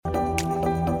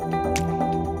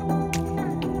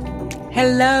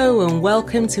Hello and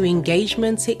welcome to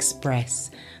Engagement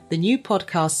Express, the new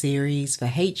podcast series for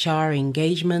HR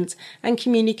engagement and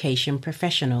communication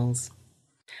professionals.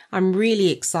 I'm really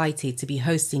excited to be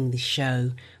hosting this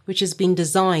show, which has been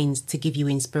designed to give you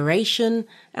inspiration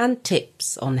and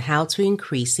tips on how to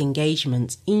increase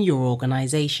engagement in your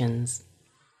organisations.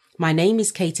 My name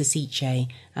is Kate Asiche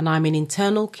and I'm an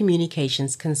internal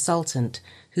communications consultant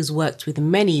who's worked with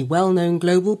many well-known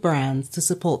global brands to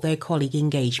support their colleague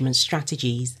engagement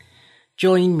strategies.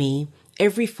 Join me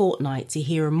every fortnight to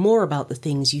hear more about the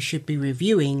things you should be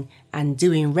reviewing and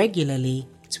doing regularly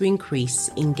to increase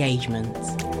engagement.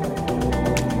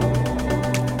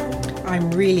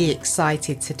 I'm really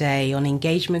excited today on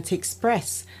Engagement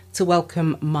Express to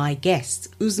welcome my guest,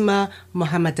 Uzma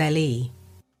Mohammad-Ali.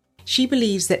 She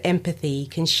believes that empathy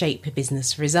can shape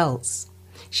business results.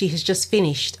 She has just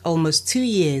finished almost 2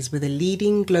 years with a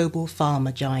leading global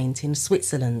pharma giant in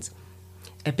Switzerland.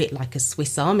 A bit like a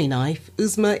Swiss Army knife,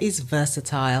 Uzma is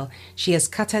versatile. She has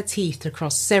cut her teeth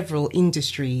across several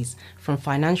industries, from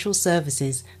financial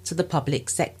services to the public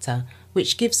sector,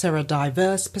 which gives her a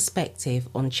diverse perspective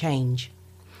on change.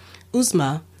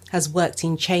 Uzma has worked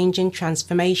in change and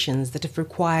transformations that have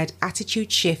required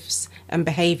attitude shifts and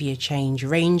behaviour change,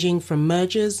 ranging from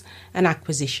mergers and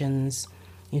acquisitions,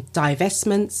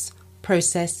 divestments,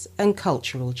 process and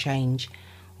cultural change.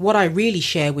 What I really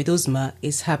share with Uzma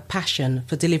is her passion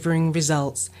for delivering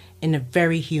results in a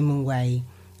very human way,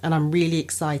 and I'm really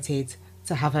excited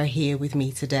to have her here with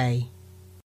me today.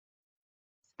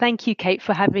 Thank you, Kate,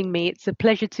 for having me. It's a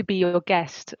pleasure to be your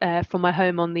guest from my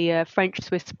home on the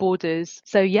French-Swiss borders.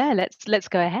 So yeah, let's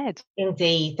go ahead.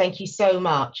 Indeed. Thank you so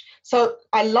much. So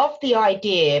I love the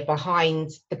idea behind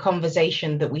the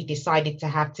conversation that we decided to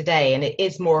have today, and it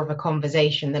is more of a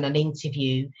conversation than an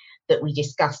interview that we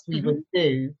discussed we would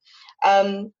do.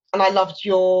 And I loved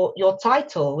your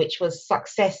title, which was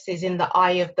Success is in the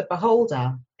Eye of the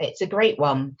Beholder. It's a great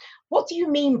one. What do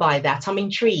you mean by that? I'm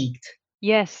intrigued.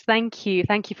 Yes, thank you.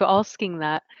 Thank you for asking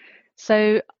that.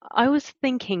 So I was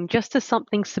thinking, just as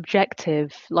something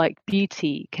subjective like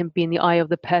beauty can be in the eye of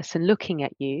the person looking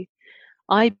at you,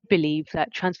 I believe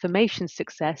that transformation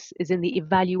success is in the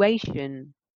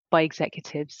evaluation by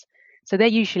executives. So they're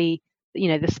usually,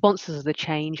 the sponsors of the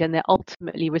change, and they're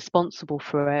ultimately responsible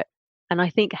for it. And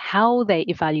I think how they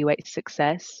evaluate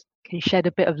success can shed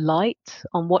a bit of light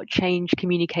on what change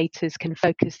communicators can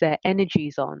focus their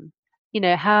energies on.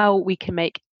 How we can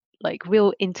make like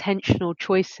real intentional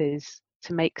choices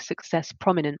to make success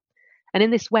prominent. And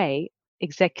in this way,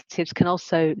 executives can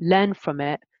also learn from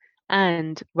it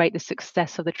and rate the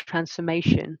success of the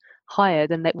transformation higher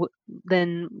than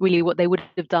really what they would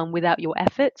have done without your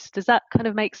efforts. Does that kind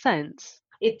of make sense?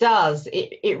 It does.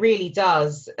 It really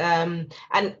does. And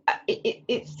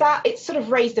it sort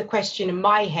of raised a question in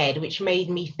my head, which made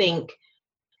me think,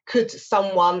 could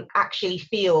someone actually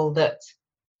feel that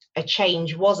a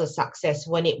change was a success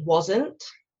when it wasn't?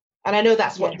 And I know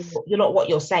that's what you're not what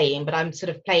you're saying, but I'm sort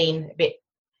of playing a bit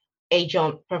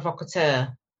agent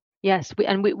provocateur. Yes,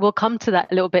 we'll come to that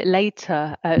a little bit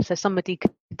later. So somebody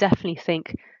could definitely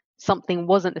think something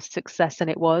wasn't a success and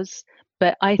it was,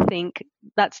 but I think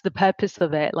that's the purpose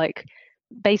of it. Like,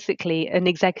 basically, an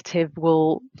executive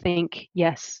will think,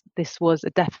 yes, this was a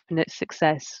definite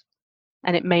success,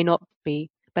 and it may not be,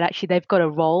 but actually they've got a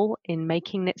role in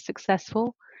making it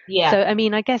successful. Yeah. So, I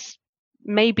mean, I guess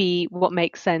maybe what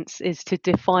makes sense is to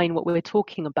define what we're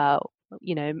talking about.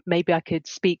 Maybe I could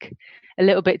speak a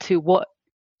little bit to what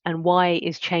and why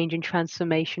is change and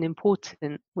transformation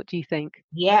important? What do you think?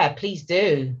 Yeah, please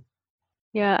do.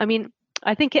 Yeah, I mean,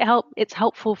 I think it's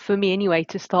helpful for me anyway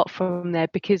to start from there,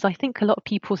 because I think a lot of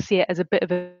people see it as a bit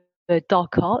of a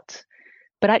dark art.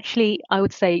 But actually, I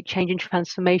would say change and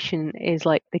transformation is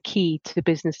like the key to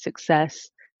business success.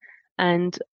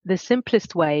 And the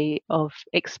simplest way of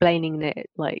explaining it,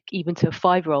 like even to a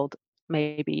 5-year-old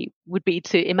maybe, would be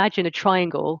to imagine a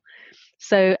triangle.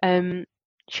 So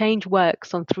change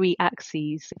works on 3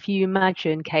 axes. If you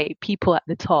imagine, Kate, people at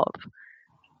the top,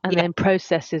 and then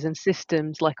processes and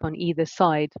systems like on either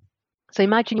side. So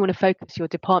imagine you want to focus your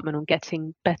department on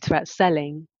getting better at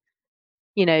selling.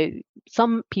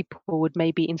 Some people would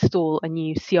maybe install a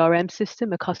new CRM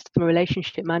system, a customer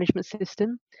relationship management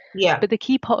system. Yeah. But the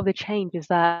key part of the change is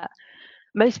that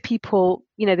most people,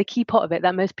 the key part of it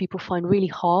that most people find really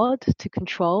hard to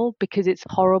control because it's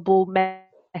horrible,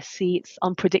 messy, it's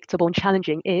unpredictable and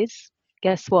challenging is,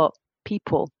 guess what?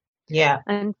 People. Yeah.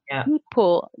 And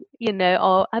people,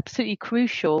 are absolutely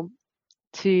crucial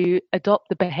to adopt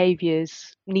the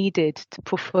behaviors needed to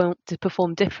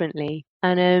perform differently.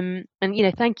 And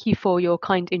thank you for your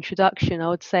kind introduction. I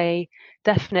would say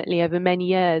definitely over many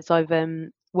years I've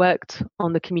worked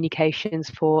on the communications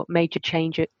for major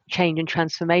change and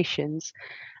transformations,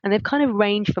 and they've kind of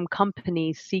ranged from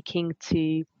companies seeking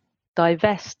to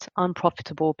divest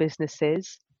unprofitable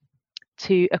businesses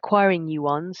to acquiring new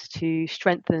ones to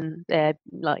strengthen their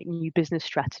like new business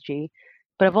strategy.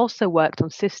 But I've also worked on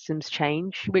systems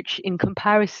change, which in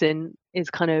comparison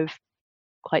is kind of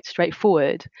quite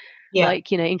straightforward, Yeah.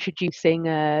 like introducing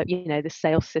the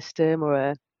sales system or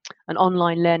an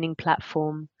online learning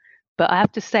platform. But I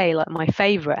have to say, like, my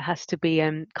favorite has to be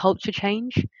culture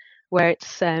change, where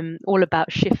it's all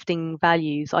about shifting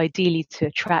values, ideally to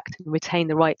attract and retain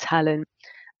the right talent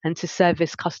and to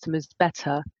service customers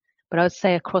better. But I would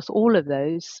say across all of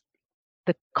those,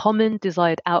 the common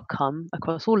desired outcome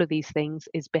across all of these things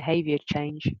is behavior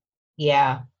change.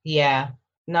 Yeah. Yeah.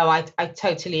 No, I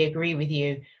totally agree with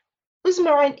you.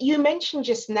 Uzma, you mentioned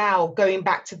just now going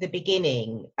back to the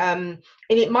beginning, and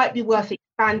it might be worth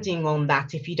expanding on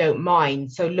that if you don't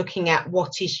mind. So, looking at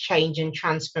what is change and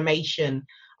transformation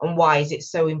and why is it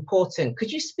so important?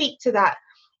 Could you speak to that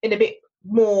in a bit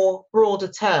more broader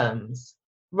terms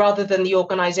rather than the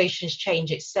organization's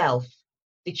change itself,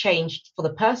 the change for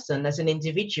the person as an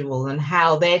individual and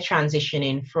how they're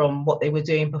transitioning from what they were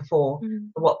doing before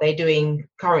Mm. to what they're doing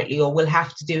currently or will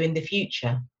have to do in the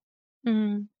future?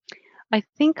 Mm. I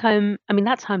think I mean,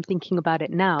 that's how I'm thinking about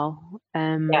it now.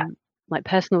 Yeah. Like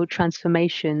personal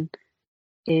transformation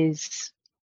is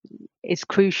is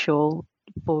crucial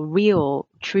for real,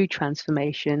 true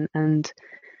transformation, and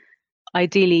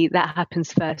ideally that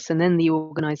happens first, and then the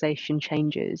organization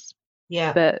changes.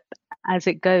 Yeah. But as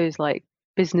it goes, like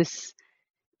business,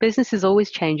 business is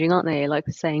always changing, aren't they? Like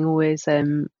the saying, always, Yeah.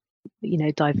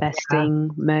 divesting,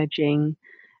 merging,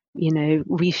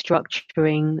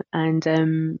 restructuring,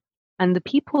 and the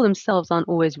people themselves aren't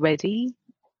always ready.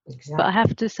 But I Exactly.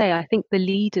 have to say, I think the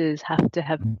leaders have to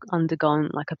have undergone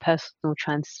like a personal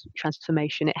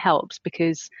transformation. It helps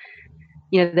because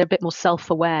they're a bit more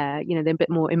self-aware. They're a bit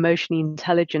more emotionally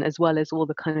intelligent as well as all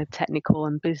the kind of technical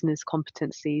and business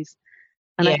competencies.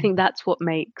 And I Yeah. think that's what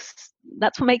makes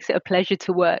it a pleasure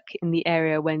to work in the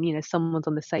area when someone's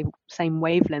on the same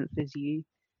wavelength as you.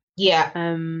 Yeah.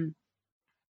 Um,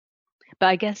 but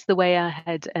I guess the way I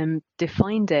had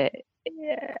defined it,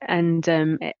 and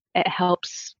it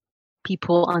helps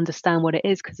people understand what it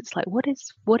is, because it's like, what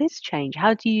is change?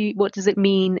 What does it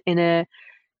mean in a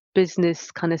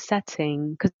business kind of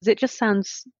setting? Because it just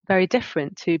sounds very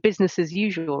different to business as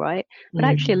usual, right? But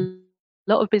actually, Mm.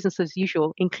 a lot of business as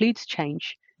usual includes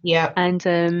change, Yeah. and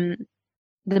the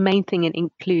main thing it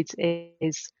includes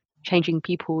is changing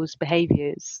people's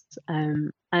behaviors,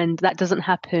 and that doesn't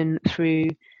happen through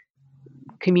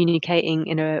communicating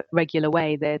in a regular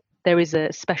way. There is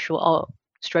a special art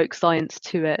stroke science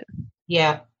to it.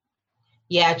 Yeah.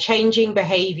 Yeah. Changing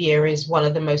behavior is one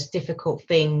of the most difficult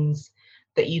things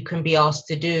that you can be asked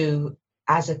to do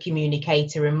as a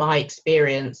communicator, in my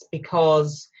experience,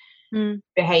 because Mm,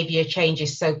 behavior change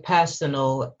is so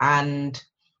personal and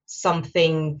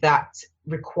something that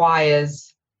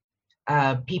requires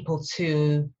people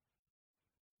to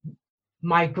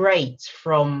migrate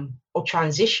from or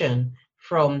transition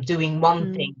from doing one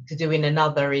mm, thing to doing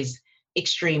another is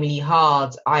extremely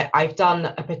hard. I've done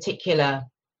a particular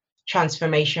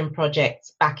transformation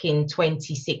project back in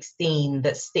 2016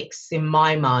 that sticks in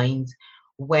my mind,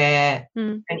 where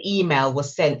mm, an email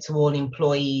was sent to all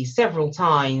employees several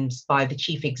times by the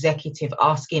chief executive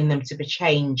asking them to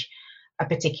change a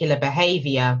particular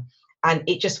behavior, and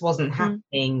it just wasn't mm,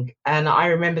 happening. And I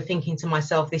remember thinking to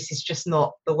myself, this is just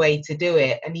not the way to do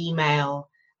it. An email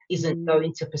isn't mm,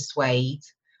 going to persuade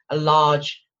a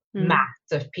large mass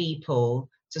mm. of people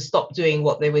to stop doing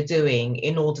what they were doing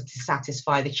in order to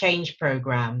satisfy the change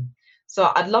program.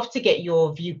 So I'd love to get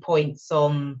your viewpoints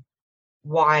on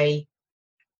why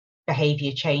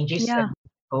behavior change is so Yeah,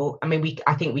 difficult. I mean,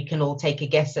 I think we can all take a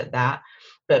guess at that,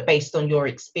 but based on your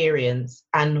experience,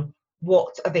 and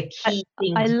what are the I, key I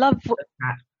things you love. look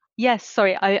at? Yes,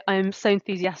 sorry, I'm so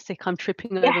enthusiastic. I'm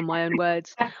tripping Yeah, over my own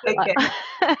words. that's okay.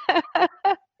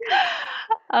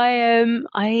 I,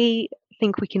 I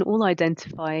think we can all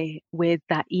identify with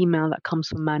that email that comes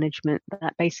from management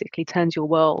that basically turns your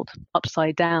world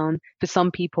upside down for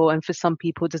some people, and for some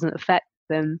people it doesn't affect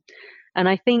them. And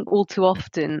I think all too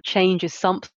often change is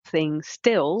something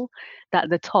still that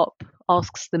the top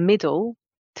asks the middle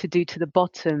to do to the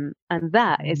bottom. And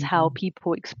that is how Mm.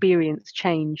 people experience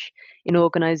change in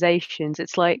organizations.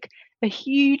 It's like a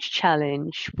huge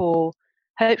challenge for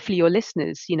hopefully your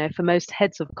listeners, for most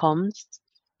heads of comms,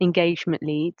 engagement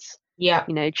leads, Yeah.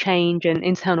 change and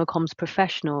internal comms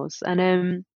professionals. And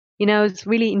I was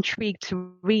really intrigued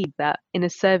to read that in a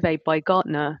survey by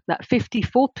Gartner that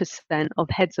 54% of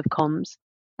heads of comms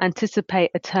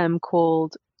anticipate a term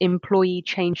called employee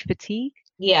change fatigue.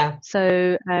 Yeah.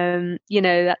 So,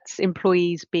 that's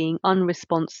employees being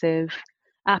unresponsive,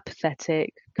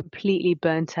 apathetic, completely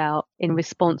burnt out in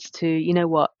response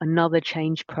to, another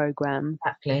change program.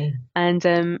 Exactly.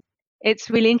 And it's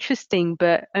really interesting,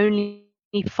 but only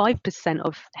 5%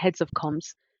 of heads of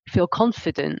comms feel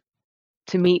confident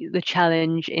to meet the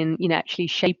challenge in, actually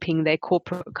shaping their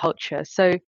corporate culture.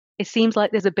 So it seems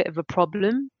like there's a bit of a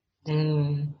problem.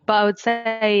 Mm. But I would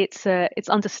say it's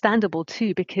understandable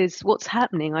too, because what's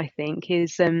happening, I think,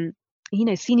 is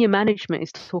senior management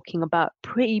is talking about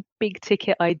pretty big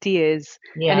ticket ideas,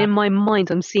 and Yeah. in my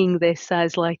mind, I'm seeing this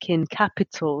as like in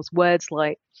capitals, words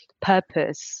like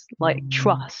purpose, like Mm.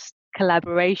 trust,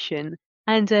 collaboration,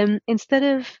 and instead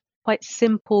of quite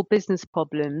simple business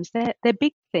problems, they're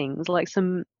big things. Like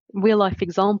some real life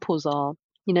examples are,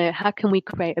 how can we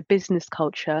create a business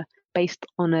culture based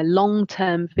on a long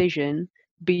term vision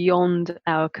beyond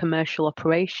our commercial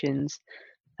operations?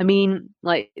 I mean,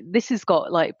 like this has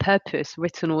got like purpose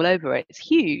written all over it. It's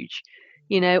huge,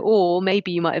 or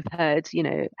maybe you might have heard,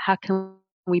 how can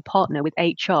we partner with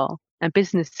HR and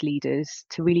business leaders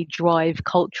to really drive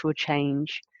cultural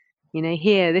change?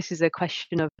 Here, this is a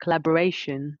question of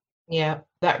collaboration. Yeah,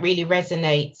 that really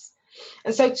resonates.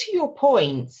 And so, to your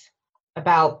point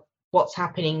about what's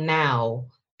happening now,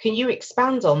 can you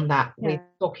expand on that with Yeah.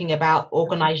 talking about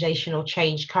organizational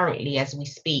change currently as we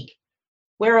speak?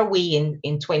 Where are we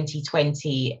in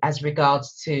 2020 as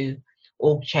regards to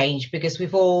org change? Because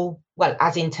we've all, well,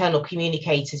 as internal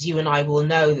communicators, you and I will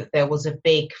know that there was a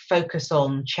big focus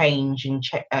on change and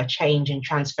change and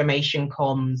transformation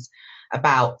comms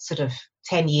about sort of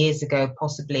 10 years ago,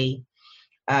 possibly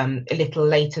a little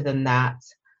later than that.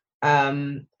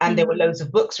 And there were loads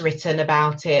of books written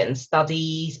about it and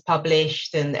studies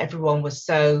published, and everyone was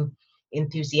so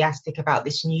enthusiastic about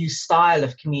this new style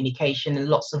of communication, and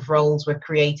lots of roles were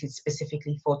created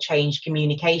specifically for change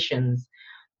communications.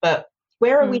 But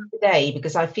where are we Mm, today?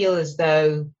 Because I feel as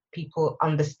though people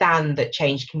understand that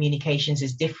change communications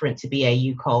is different to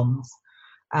BAU comms.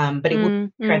 But it would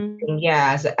mm, be mm, interesting,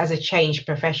 yeah, as a change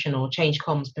professional, change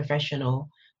comms professional,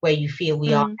 where you feel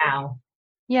we are mm. now.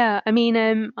 Yeah, I mean,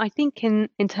 I think in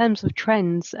terms of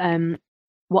trends,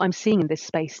 what I'm seeing in this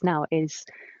space now is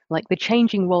like the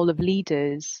changing role of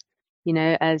leaders,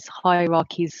 as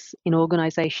hierarchies in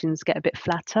organizations get a bit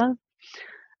flatter.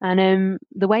 And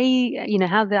the way,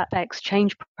 how that affects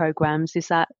change programs is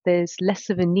that there's less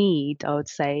of a need, I would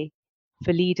say,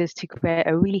 for leaders to create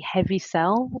a really heavy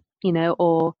sell,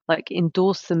 or like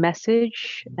endorse the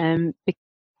message,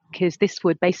 because this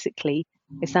would basically,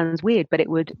 it sounds weird, but it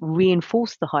would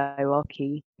reinforce the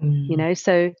hierarchy. Mm.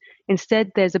 So instead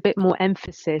there's a bit more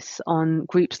emphasis on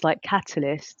groups like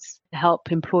catalysts to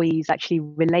help employees actually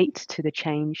relate to the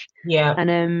change. Yeah.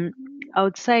 And I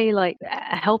would say like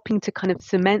helping to kind of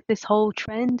cement this whole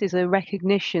trend is a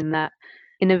recognition that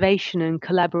innovation and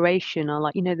collaboration are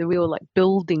like, the real like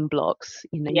building blocks,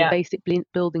 your Yeah. basic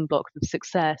building blocks of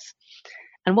success.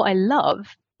 And what I love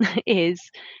is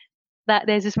that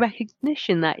there's this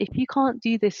recognition that if you can't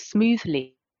do this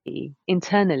smoothly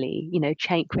internally,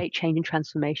 create change and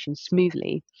transformation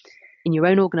smoothly in your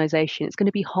own organization, it's going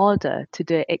to be harder to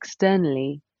do it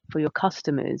externally for your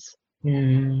customers.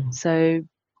 Mm. So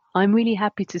I'm really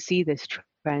happy to see this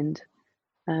trend.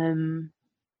 Um,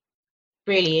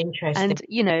 Really interesting. and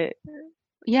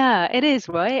yeah, it is,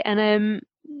 right. And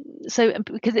so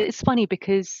because it's funny,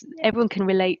 because everyone can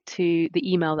relate to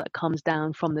the email that comes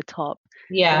down from the top,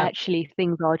 but Yeah. actually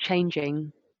things are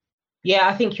changing. Yeah,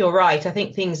 I think you're right. I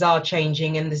think things are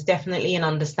changing, and there's definitely an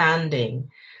understanding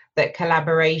that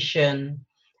collaboration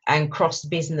and cross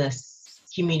business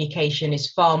communication is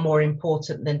far more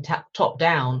important than top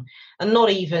down, and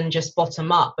not even just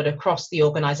bottom up, but across the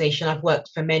organization. I've worked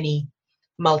for many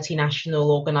multinational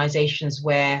organizations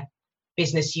where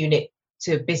business unit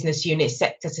to business unit,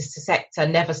 sector to sector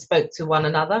never spoke to one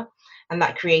another, and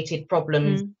that created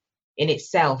problems Mm, in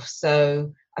itself.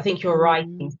 So I think you're right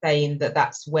in mm, saying that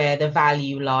that's where the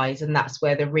value lies, and that's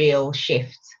where the real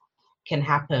shift can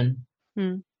happen.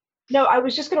 mm. No, I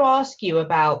was just going to ask you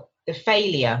about the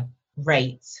failure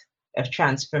rate of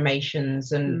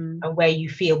transformations, Mm. and where you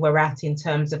feel we're at in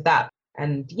terms of that.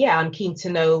 And yeah, I'm keen to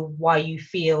know why you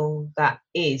feel that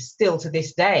is still to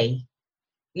this day.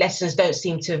 Lessons don't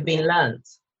seem to have been Yeah. learnt.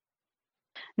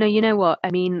 No, you know what?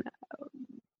 I mean,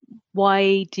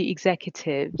 why do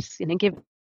executives, given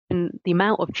the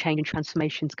amount of change and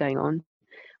transformations going on,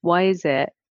 why is it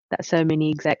that so many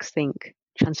execs think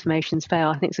transformations fail?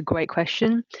 I think it's a great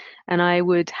question, and I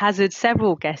would hazard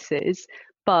several guesses,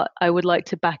 but I would like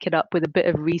to back it up with a bit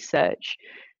of research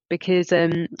because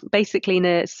basically in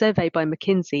a survey by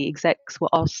McKinsey, execs were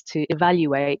asked to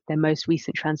evaluate their most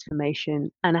recent transformation.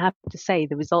 And I have to say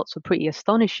the results were pretty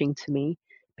astonishing to me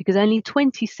because only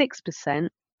 26%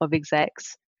 of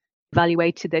execs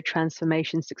evaluated their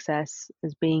transformation success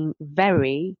as being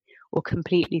very or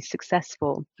completely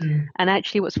successful. And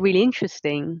actually what's really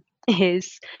interesting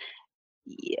is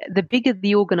the bigger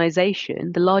the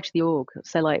organization, the larger the org,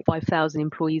 so like 5,000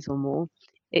 employees or more,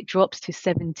 it drops to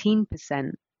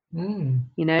 17%.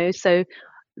 So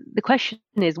the question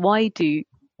is, why do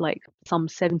like some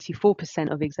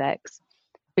 74% of execs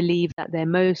believe that their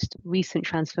most recent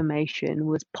transformation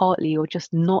was partly or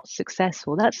just not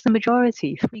successful? That's the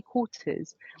majority,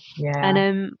 3/4.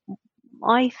 And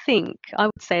I think I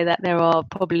would say that there are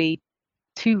probably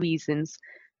two reasons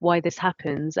why this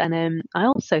happens. And I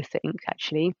also think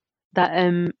actually that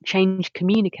change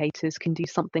communicators can do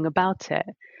something about it.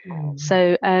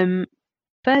 So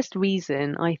first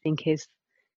reason I think is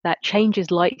that change is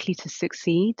likely to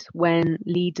succeed when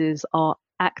leaders are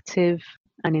active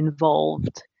and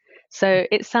involved. So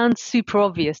it sounds super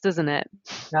obvious, doesn't it?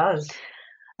 It does.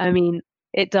 I mean,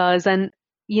 it does. And,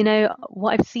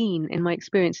 what I've seen in my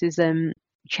experience is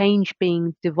change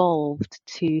being devolved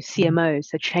to CMOs,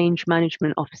 so change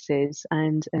management offices,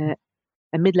 and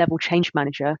a mid-level change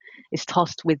manager is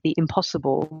tasked with the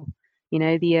impossible.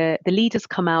 The leaders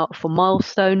come out for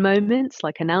milestone moments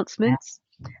like announcements,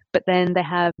 but then they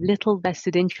have little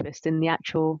vested interest in the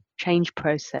actual change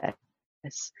process.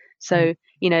 So,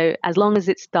 as long as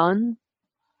it's done,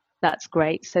 that's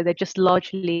great. So they're just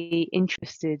largely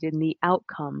interested in the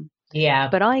outcome. Yeah.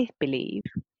 But I believe,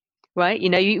 right?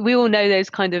 We all know those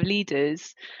kind of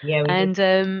leaders, and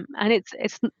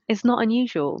it's not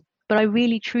unusual. But I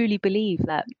really truly believe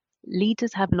that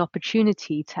leaders have an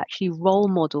opportunity to actually role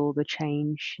model the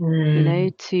change.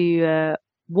 To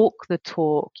walk the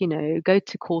talk. Go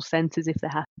to call centers if they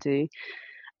have to.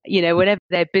 Whatever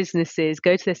their business is,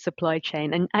 go to their supply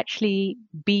chain and actually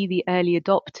be the early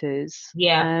adopters.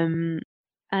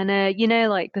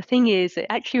 Like the thing is, it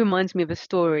actually reminds me of a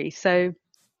story. So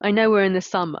I know we're in the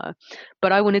summer,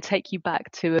 but I want to take you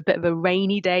back to a bit of a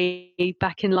rainy day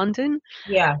back in London.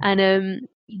 And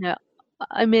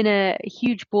I'm in a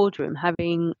huge boardroom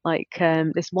having like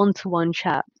this one-to-one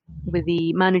chat with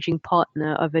the managing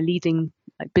partner of a leading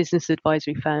business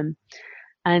advisory firm.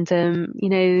 And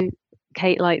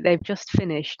Kate, like they've just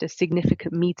finished a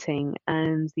significant meeting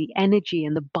and the energy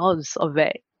and the buzz of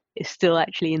it is still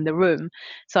actually in the room.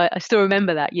 So I still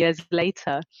remember that years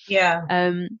later.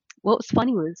 What was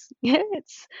funny was,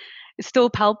 it's still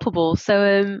palpable.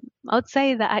 So I'd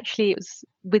say that actually it was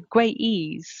with great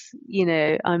ease.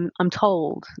 I'm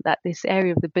told that this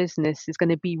area of the business is going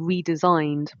to be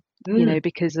redesigned,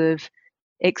 because of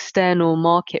external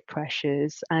market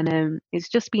pressures, and it's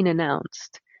just been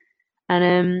announced.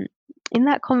 And in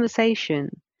that conversation,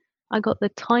 I got the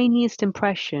tiniest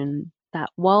impression that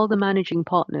while the managing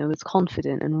partner was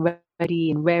confident and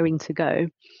ready and raring to go,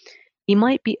 he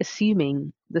might be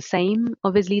assuming the same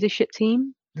of his leadership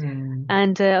team.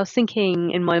 And I was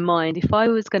thinking in my mind, if I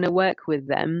was going to work with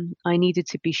them, I needed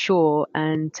to be sure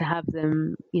and to have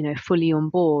them, fully on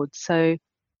board. So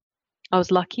I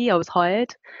was lucky, I was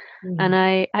hired, and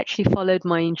I actually followed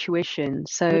my intuition.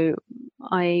 So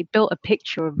I built a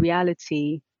picture of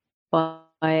reality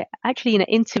by actually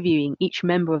interviewing each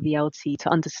member of the LT to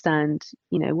understand,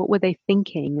 what were they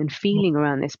thinking and feeling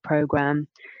around this program?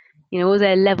 What was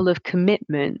their level of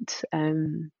commitment,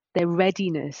 their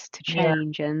readiness to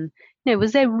change, and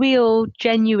was there real,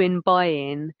 genuine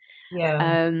buy-in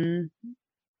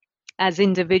as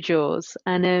individuals?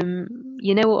 And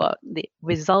you know what? The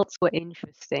results were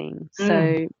interesting.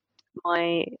 So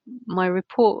my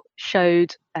report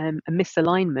showed a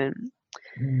misalignment.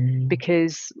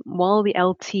 Because while the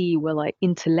LT were like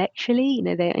intellectually,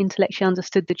 they intellectually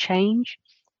understood the change,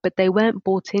 but they weren't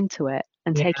bought into it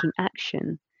and taking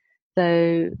action.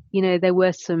 So, there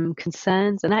were some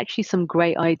concerns and actually some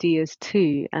great ideas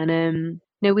too. And,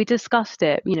 we discussed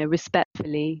it,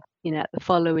 respectfully, at the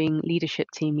following leadership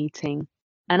team meeting.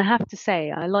 And I have to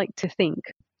say, I like to think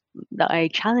that I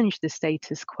challenged the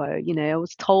status quo. I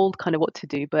was told kind of what to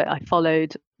do, but I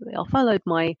followed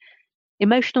my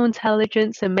emotional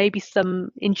intelligence and maybe some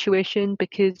intuition,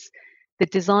 because the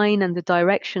design and the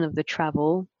direction of the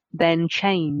travel then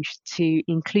changed to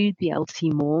include the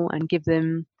LT more and give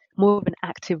them more of an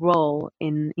active role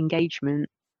in engagement.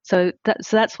 So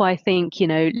that's why I think,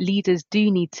 leaders do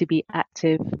need to be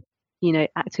active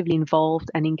actively involved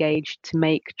and engaged to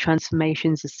make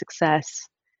transformations a success.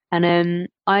 And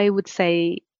I would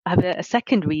say I have a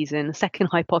second reason, a second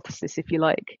hypothesis, if you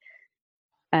like,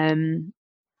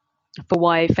 for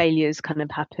why failures kind of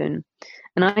happen.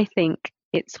 And I think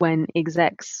it's when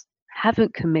execs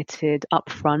haven't committed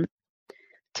upfront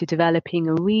to developing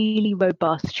a really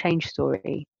robust change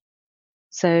story.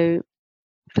 So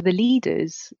for the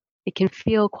leaders, it can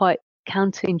feel quite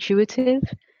counterintuitive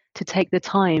to take the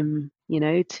time,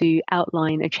 to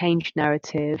outline a change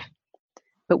narrative.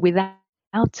 But without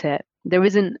it, there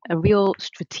isn't a real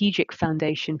strategic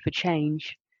foundation for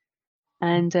change.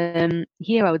 And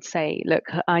here I would say, look,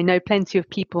 I know plenty of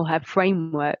people have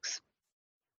frameworks,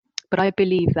 but I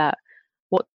believe that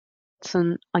what's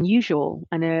an unusual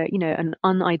and an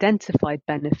unidentified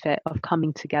benefit of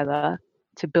coming together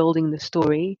to building the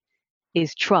story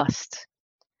is trust.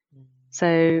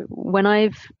 So when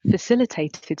I've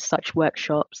facilitated such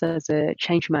workshops as a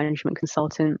change management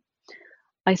consultant,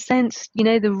 I sense,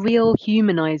 the real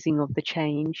humanizing of the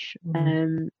change,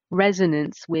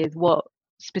 resonance with what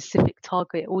specific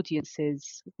target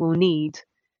audiences will need,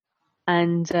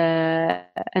 and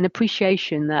an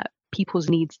appreciation that people's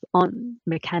needs aren't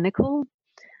mechanical.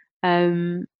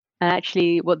 And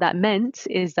actually, what that meant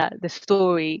is that the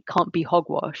story can't be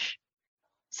hogwash.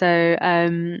 So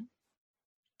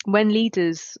when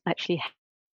leaders actually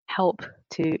help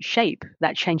to shape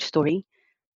that change story,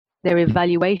 their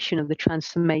evaluation of the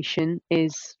transformation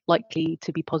is likely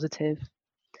to be positive.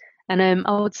 And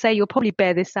I would say you'll probably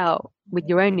bear this out with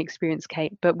your own experience,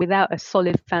 Kate, but without a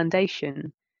solid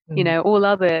foundation, all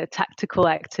other tactical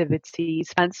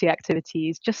activities, fancy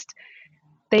activities,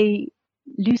 they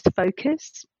lose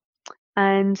focus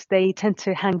and they tend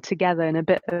to hang together in a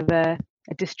bit of a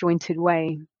disjointed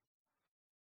way.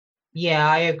 Yeah,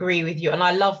 I agree with you. And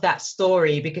I love that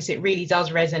story because it really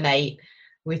does resonate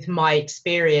with my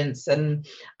experience. And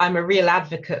I'm a real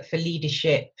advocate for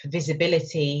leadership, for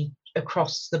visibility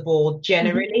across the board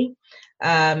generally.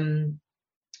 And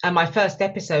my first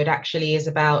episode actually is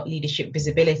about leadership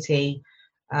visibility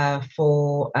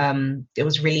it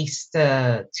was released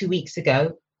 2 weeks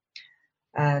ago.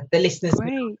 The listeners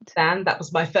understand that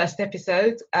was my first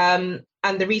episode.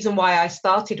 And the reason why I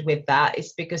started with that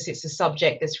is because it's a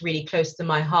subject that's really close to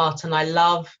my heart. And I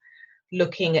love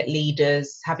looking at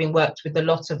leaders, having worked with a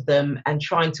lot of them, and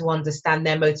trying to understand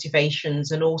their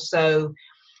motivations and also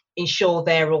ensure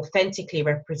they're authentically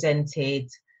represented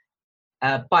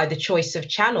by the choice of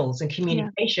channels and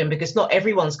communication, because not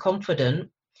everyone's confident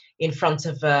in front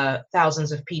of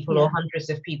thousands of people or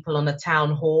hundreds of people on a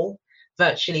town hall,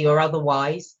 virtually or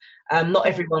otherwise. Not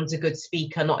everyone's a good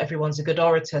speaker, not everyone's a good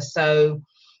orator. So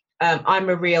I'm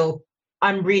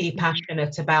really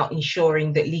passionate about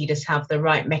ensuring that leaders have the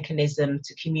right mechanism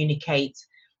to communicate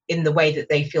in the way that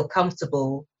they feel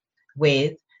comfortable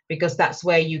with, because that's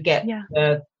where you get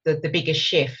the biggest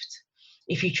shift.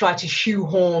 If you try to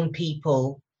shoehorn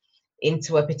people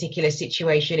into a particular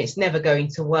situation, it's never going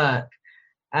to work.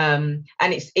 And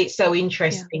it's so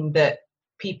interesting that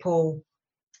people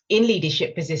in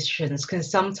leadership positions can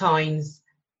sometimes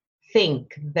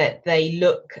think that they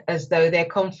look as though they're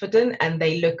confident and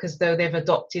they look as though they've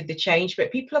adopted the change,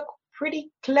 but people are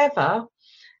pretty clever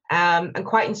and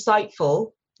quite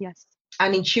insightful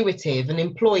and intuitive, and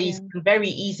employees can very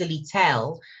easily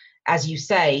tell, as you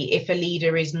say, if a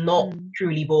leader is not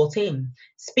truly bought in.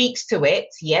 Speaks to it,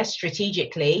 yes,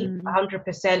 strategically,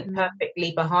 100%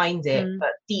 perfectly behind it, but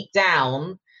deep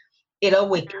down it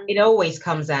always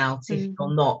comes out if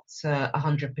you're not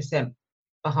 100%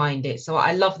 behind it. So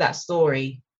I love that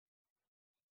story.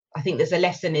 I think there's a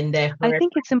lesson in there. I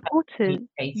think it's important.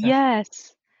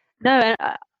 Yes. No, and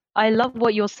I love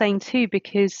what you're saying too,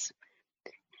 because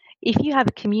if you have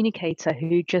a communicator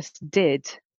who just did,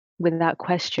 without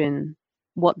question,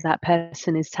 what that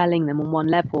person is telling them on one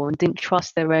level and didn't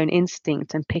trust their own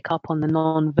instinct and pick up on the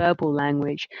non-verbal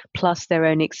language, plus their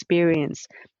own experience,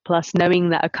 plus knowing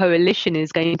that a coalition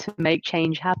is going to make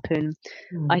change happen,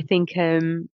 I think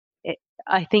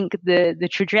the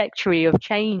trajectory of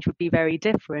change would be very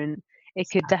different. It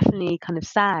could definitely kind of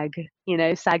sag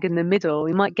in the middle.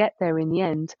 We might get there in the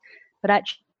end, but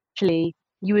actually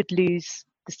you would lose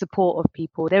the support of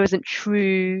people. There isn't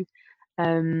true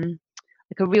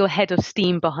like a real head of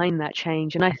steam behind that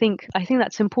change, and I think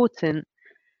that's important.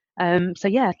 So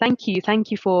yeah, thank you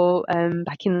for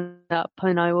backing that up,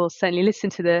 and I will certainly listen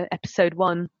to the episode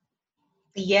 1.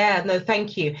 Yeah, no,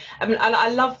 thank you. I mean, I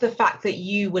love the fact that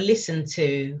you were listened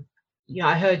to.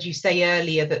 I heard you say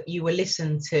earlier that you were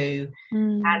listened to,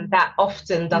 and that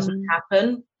often doesn't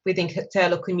happen with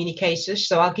internal communications.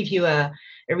 So I'll give you a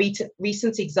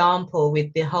recent example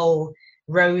with the whole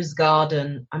Rose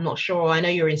Garden. I'm not sure. I know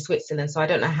you're in Switzerland, so I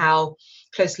don't know how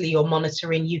closely you're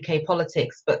monitoring UK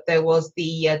politics, but there was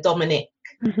the Dominic,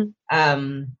 Mhm.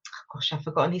 gosh, I've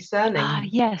forgotten his surname.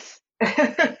 Yes,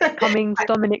 Cummings, Dominic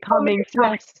Dominic Cummings.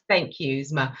 Cummings. Yes. Thank you,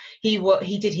 Isma. He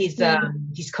did Yeah.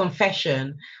 his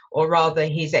confession, or rather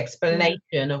his Yeah.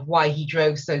 explanation of why he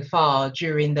drove so far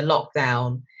during the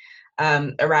lockdown,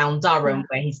 around Durham, Yeah.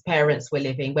 where his parents were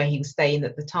living, where he was staying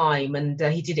at the time. And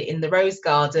he did it in the Rose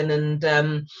Garden. And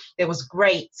there was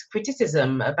great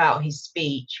criticism about his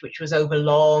speech, which was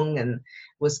overlong and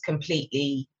was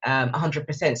completely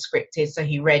 100% scripted. So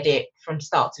he read it from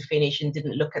start to finish and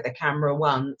didn't look at the camera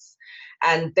once.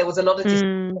 And there was a lot of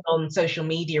discussion Mm. on social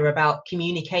media about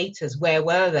communicators. Where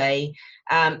were they?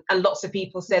 And lots of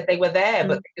people said they were there,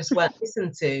 but Mm. they just weren't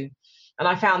listened to. And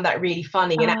I found that really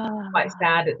funny and quite Ah,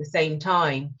 sad at the same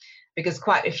time, because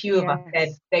quite a few of us said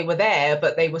yes. they were there,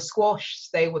 but they were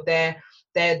squashed. They were there,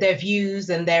 their views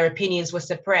and their opinions were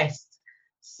suppressed.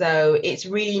 So it's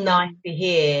really nice Mm. to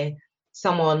hear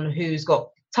someone who's got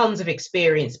tons of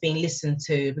experience being listened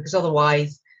to, because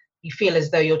otherwise you feel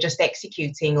as though you're just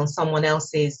executing on someone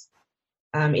else's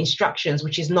instructions,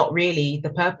 which is not really the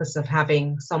purpose of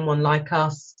having someone like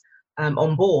us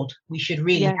on board. We should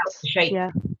really help Yes. to shape.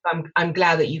 Yeah. I'm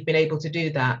glad that you've been able to do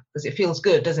that, because it feels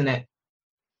good, doesn't it?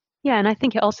 Yeah, and I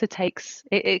think it also takes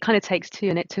it kind of takes two,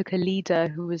 and it took a leader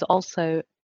who was also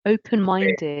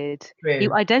open-minded. True.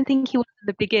 I don't think he was at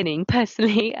the beginning,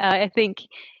 personally. I think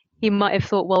he might have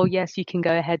thought, well, yes, you can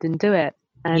go ahead and do it.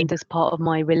 Yeah. And as part of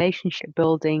my relationship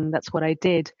building, that's what I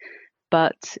did.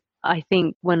 But I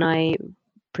think when I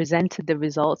presented the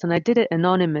results, and I did it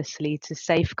anonymously to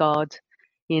safeguard,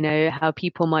 how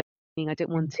people might think. I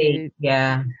didn't want Indeed. to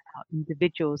Yeah. out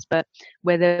individuals, but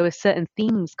where there were certain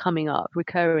themes coming up,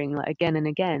 recurring like again and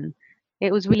again,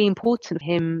 it was really important for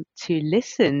him to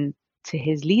listen to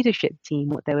his leadership team,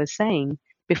 what they were saying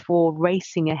before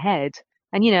racing ahead.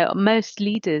 And most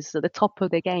leaders at the top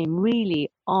of the game really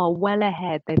are well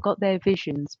ahead. They've got their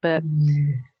visions, but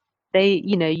Mm.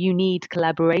 you need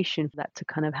collaboration for that to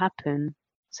kind of happen.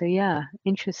 So yeah,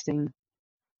 interesting.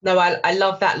 No, I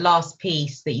love that last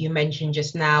piece that you mentioned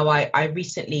just now. I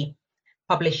recently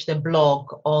published a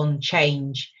blog on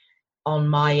change on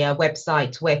my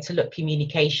website, where to look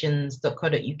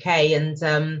communications.co.uk. And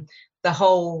the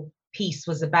whole piece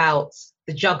was about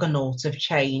the juggernaut of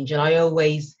change. And I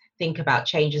always think about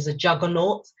change as a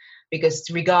juggernaut, because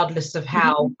regardless of Hmm.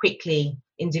 how quickly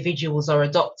individuals are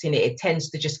adopting it, it tends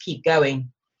to just keep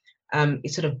going.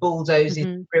 It sort of bulldozes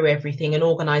Hmm. through everything, and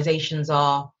organizations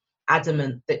are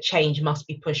adamant that change must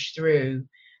be pushed through.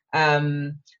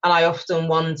 And I often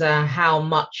wonder how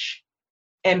much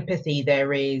empathy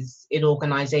there is in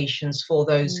organizations for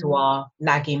those who Mm. are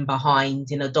lagging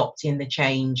behind in adopting the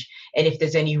change, and if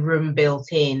there's any room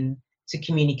built in to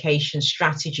communication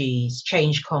strategies,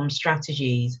 change com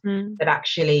strategies, Mm. that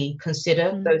actually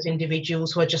consider Mm. those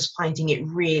individuals who are just finding it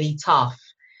really tough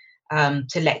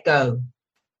to let go.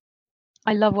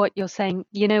 I love what you're saying.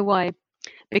 You know why?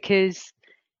 Because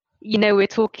we're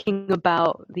talking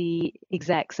about the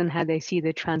execs and how they see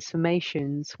the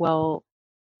transformations. Well,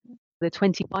 the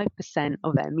 25%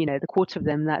 of them, the quarter of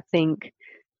them that think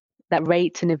that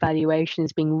rate and evaluation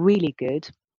is being really good.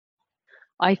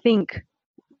 I think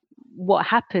what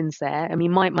happens there, I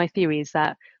mean, my theory is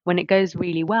that when it goes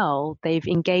really well, they've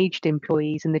engaged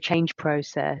employees in the change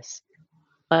process,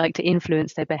 like to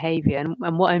influence their behavior.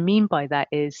 And what I mean by that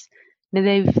is,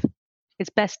 it's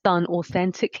best done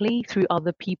authentically through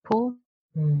other people.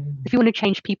 If Mm. you want to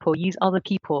change people, use other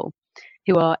people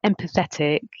who are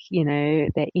empathetic,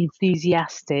 they're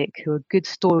enthusiastic, who are good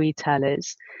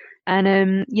storytellers.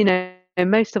 And,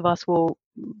 most of us will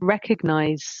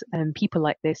recognize people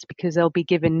like this because they'll be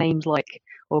given names like,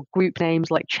 or group names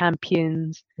like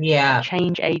champions, Yeah.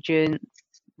 change agents,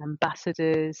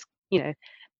 ambassadors,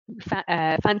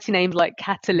 fancy names like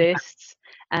catalysts.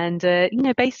 And,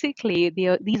 basically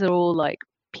these are all like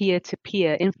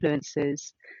peer-to-peer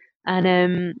influencers.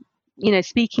 And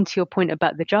speaking to your point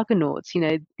about the juggernauts,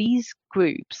 these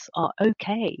groups are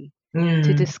okay to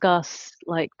Mm. discuss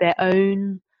like their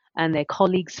own and their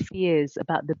colleagues' fears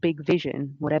about the big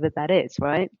vision, whatever that is,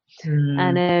 right?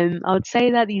 And Mm. I would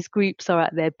say that these groups are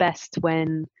at their best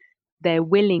when they're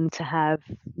willing to have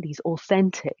these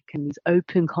authentic and these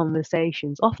open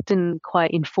conversations, often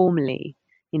quite informally,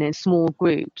 in small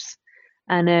groups.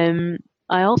 And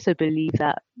I also believe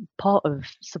that part of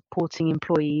supporting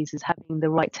employees is having the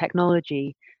right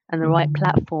technology and the right Mm.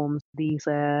 platforms, these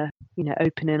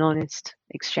open and honest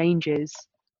exchanges.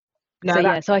 So No,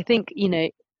 yeah, that so I think,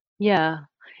 yeah,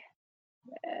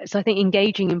 So I think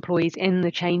engaging employees in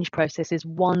the change process is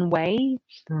one way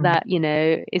that,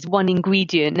 is one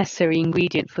ingredient, necessary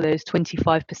ingredient for those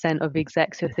 25% of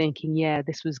execs who are thinking, yeah,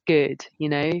 this was good,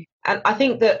 And I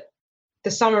think that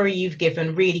the summary you've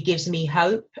given really gives me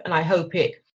hope, and I hope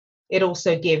it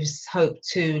also gives hope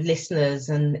to listeners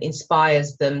and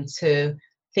inspires them to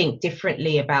think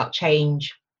differently about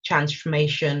change,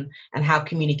 transformation, and how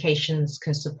communications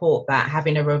can support that,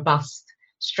 having a robust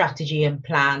strategy and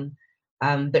plan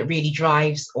that really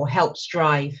drives or helps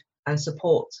drive and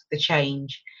support the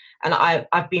change. And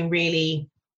I've been really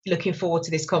looking forward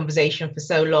to this conversation for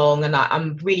so long, and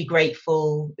I'm really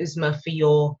grateful, Uzma, for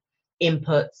your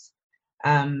inputs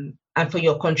and for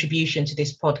your contribution to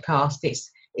this podcast.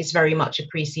 It's very much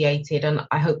appreciated, and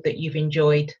I hope that you've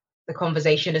enjoyed the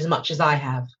conversation as much as I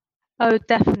have. Oh,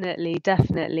 definitely,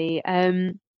 definitely.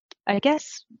 I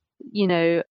guess,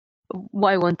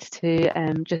 what I wanted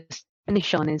to just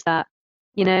finish on is that,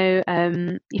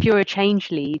 if you're a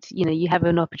change lead, you have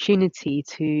an opportunity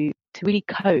to really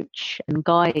coach and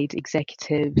guide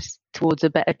executives towards a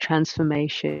better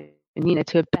transformation,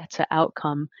 to a better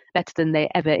outcome, better than they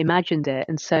ever imagined it.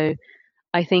 And so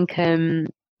I think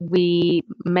we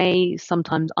may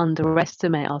sometimes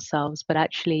underestimate ourselves, but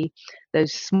actually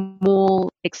those small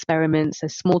experiments,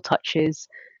 those small touches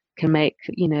can make,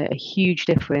 a huge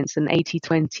difference, an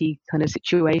 80-20 kind of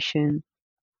situation.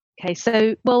 Okay,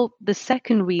 so, well, the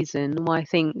second reason why I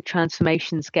think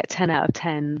transformations get 10 out of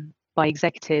 10 by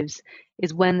executives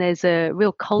is when there's a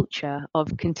real culture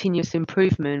of continuous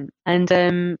improvement. And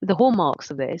the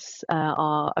hallmarks of this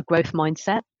are a growth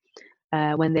mindset,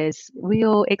 when there's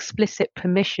real explicit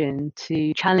permission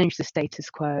to challenge the status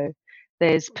quo,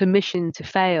 there's permission to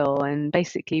fail and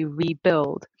basically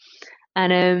rebuild.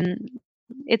 And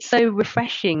it's so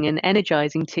refreshing and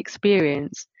energizing to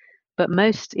experience. But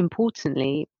most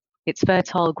importantly, it's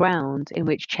fertile ground in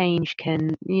which change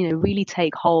can, really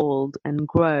take hold and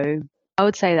grow. I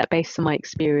would say that based on my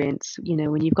experience,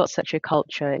 when you've got such a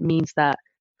culture, it means that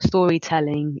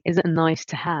storytelling isn't nice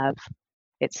to have.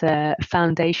 It's a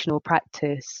foundational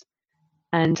practice.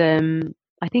 And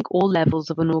I think all levels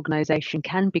of an organization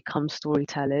can become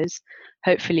storytellers,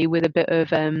 hopefully with a bit of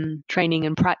training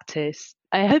and practice.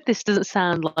 I hope this doesn't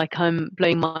sound like I'm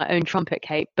blowing my own trumpet,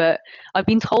 Kate, but I've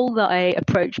been told that I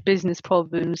approach business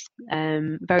problems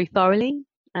very thoroughly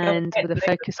and with a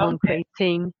focus on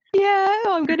creating. Yeah,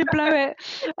 I'm going to blow it.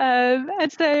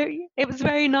 And so it was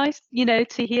very nice,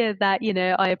 to hear that,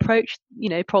 I approach,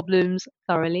 problems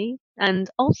thoroughly and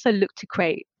also look to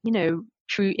create,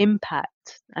 true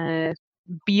impact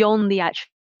beyond the actual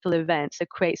event, so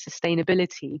create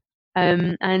sustainability.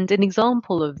 And an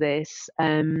example of this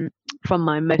from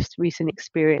my most recent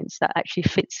experience that actually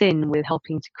fits in with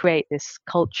helping to create this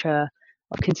culture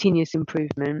of continuous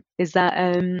improvement is that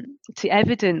to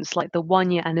evidence like the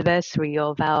 1 year anniversary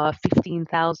of our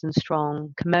 15,000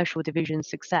 strong commercial division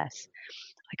success,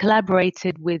 I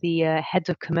collaborated with the head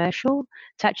of commercial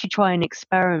to actually try an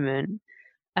experiment.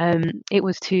 It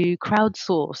was to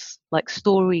crowdsource like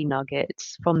story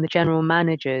nuggets from the general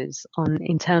managers on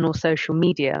internal social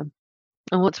media.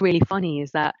 And what's really funny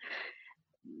is that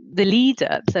the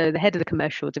leader, so the head of the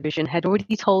commercial division, had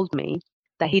already told me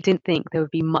that he didn't think there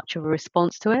would be much of a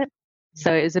response to it.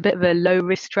 So it was a bit of a low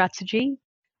risk strategy,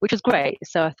 which was great.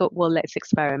 So I thought, well, let's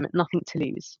experiment, nothing to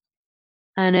lose.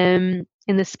 And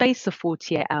in the space of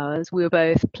 48 hours, we were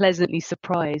both pleasantly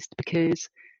surprised because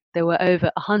there were over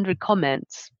 100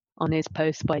 comments on his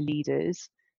post by leaders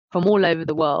from all over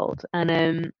the world.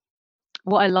 And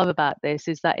what I love about this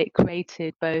is that it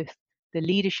created both the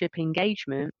leadership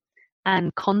engagement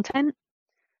and content.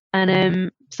 And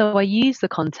so I used the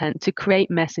content to create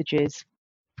messages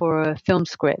for a film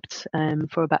script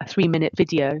for about a 3-minute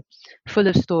video full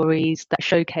of stories that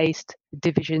showcased the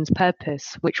division's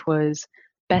purpose, which was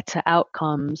better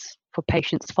outcomes for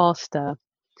patients faster.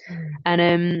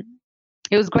 And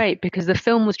it was great because the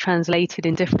film was translated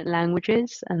in different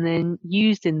languages and then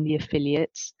used in the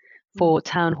affiliates for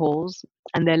town halls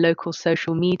and their local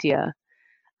social media.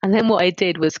 And then what I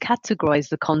did was categorize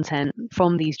the content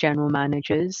from these general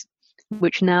managers,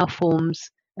 which now forms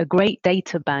a great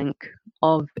data bank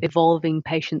of evolving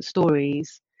patient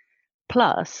stories.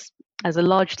 Plus, as a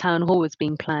large town hall was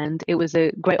being planned, it was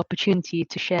a great opportunity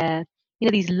to share,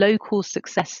 these local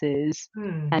successes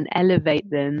and elevate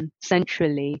them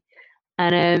centrally.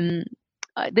 And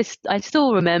I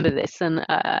still remember this, and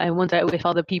I wonder if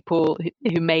other people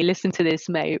who may listen to this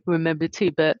may remember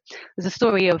too. But there's a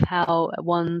story of how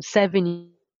one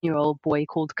 7-year-old boy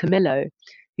called Camillo,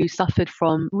 who suffered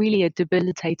from really a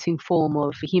debilitating form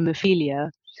of haemophilia,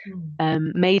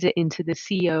 made it into the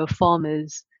CEO of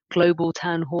Farmers Global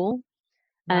Town Hall.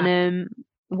 And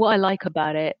what I like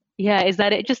about it, is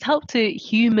that it just helped to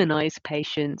humanize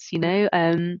patients, they're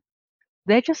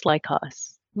just like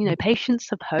us. Patients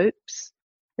have hopes.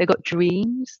 They've got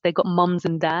dreams. They've got mums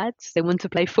and dads. They want to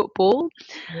play football.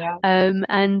 Yeah.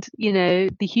 And, the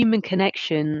human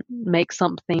connection makes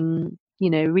something,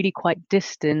 really quite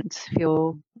distant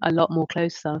feel a lot more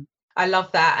closer. I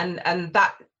love that. And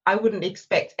that I wouldn't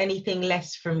expect anything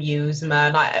less from you, Uzma.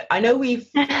 And I know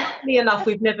funnily enough,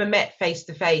 we've never met face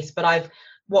to face, but I've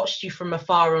watched you from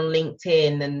afar on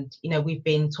LinkedIn, and we've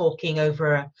been talking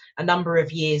over a number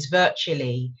of years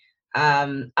virtually,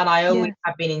 and I always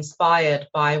have been inspired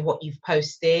by what you've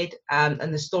posted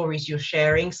and the stories you're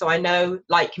sharing. So I know,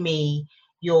 like me,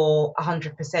 you're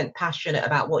 100% passionate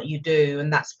about what you do,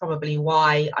 and that's probably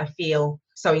why I feel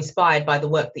so inspired by the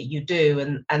work that you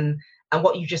do. And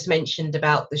what you just mentioned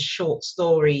about the short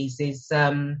stories is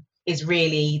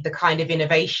really the kind of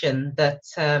innovation that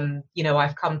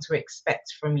I've come to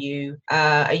expect from you.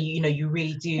 You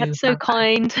really do. That's so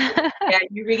kind.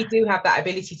 You really do have that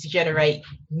ability to generate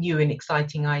new and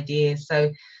exciting ideas.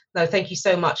 So, no, thank you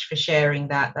so much for sharing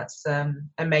that. That's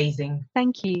amazing.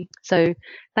 Thank you. So,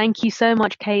 thank you so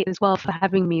much, Kate, as well, for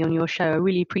having me on your show. I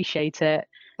really appreciate it.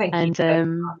 Thank you so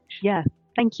much.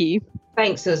 Thank you.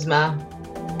 Thanks, Uzma.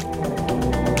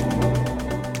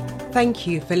 Thank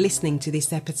you for listening to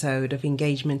this episode of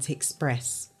Engagement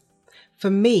Express. For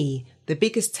me, the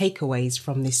biggest takeaways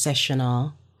from this session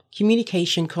are: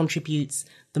 communication contributes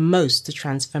the most to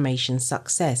transformation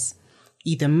success,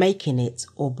 either making it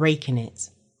or breaking it.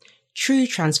 True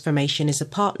transformation is a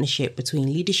partnership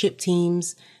between leadership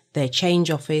teams, their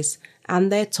change office, and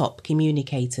their top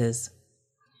communicators.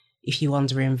 If you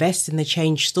underinvest in the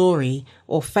change story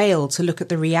or fail to look at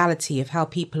the reality of how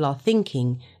people are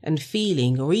thinking and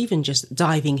feeling, or even just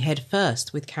diving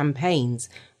headfirst with campaigns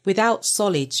without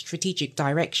solid strategic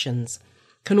directions,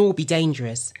 can all be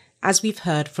dangerous, as we've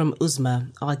heard from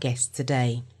Uzma, our guest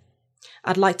today.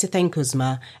 I'd like to thank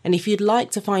Uzma, and if you'd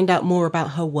like to find out more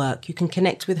about her work, you can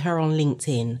connect with her on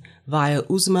LinkedIn via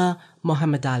Uzma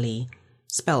Mohammadali,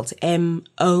 spelt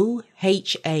Mohamedali.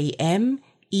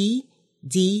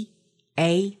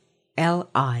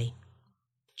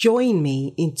 Join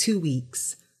me in 2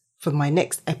 weeks for my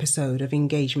next episode of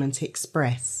Engagement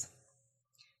Express.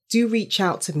 Do reach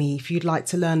out to me if you'd like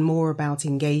to learn more about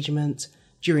engagement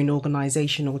during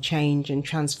organisational change and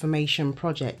transformation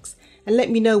projects, and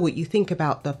let me know what you think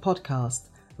about the podcast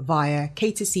via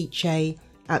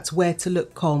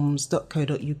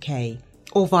kateasiche@wheretolookcoms.co.uk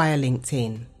or via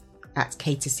LinkedIn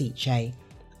 @kateasiche.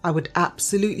 I would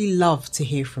absolutely love to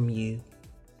hear from you.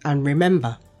 And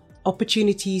remember,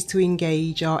 opportunities to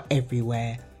engage are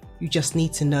everywhere. You just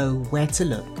need to know where to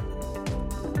look.